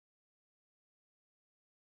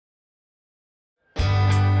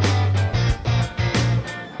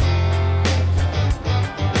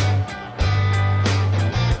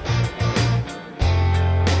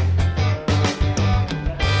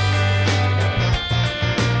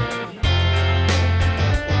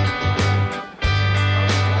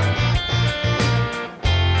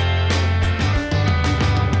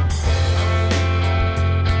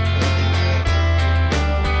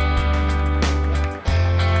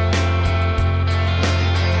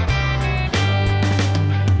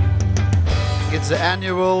the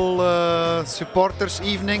annual supporters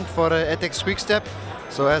evening for Etixx Quickstep.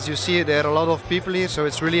 So as you see, there are a lot of people here, so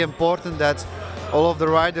it's really important that all of the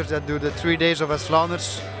riders that do the 3 days of West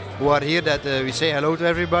Flanders who are here, that we say hello to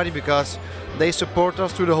everybody, because they support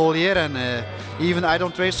us through the whole year. And even I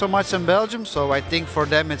don't race so much in Belgium, so I think for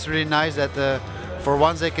them it's really nice that for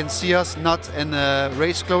once they can see us not in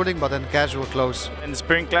race clothing but in casual clothes. In the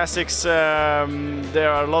Spring Classics there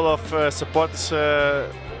are a lot of supporters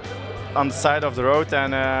on the side of the road,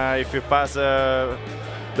 and if you pass the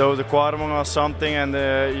Quaremont or something and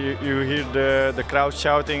you hear the crowd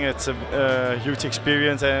shouting, it's a huge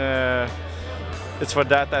experience, and it's for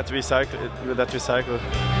that we cycle.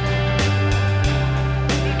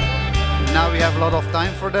 Now we have a lot of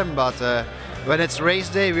time for them, but when it's race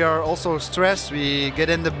day we are also stressed. We get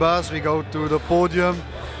in the bus, we go to the podium,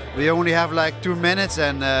 we only have like 2 minutes,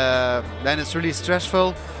 and then it's really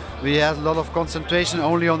stressful. We had a lot of concentration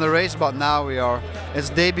only on the race, but now it's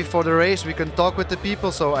the day before the race, we can talk with the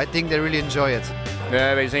people, so I think they really enjoy it.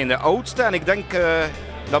 Wij zijn de oudste en ik denk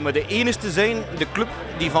dat we de enige zijn, de club,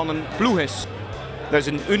 die van een ploeg is. Dat is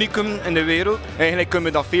een unicum in de wereld. Eigenlijk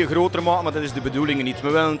kunnen we dat veel groter maken, maar dat is de bedoeling niet. We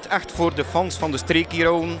willen het echt voor de fans van de streek hier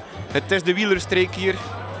houden. Het is de wielerstreek hier.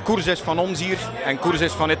 Koers is van ons hier en koers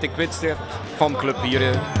is van Etixx Fanclub hier.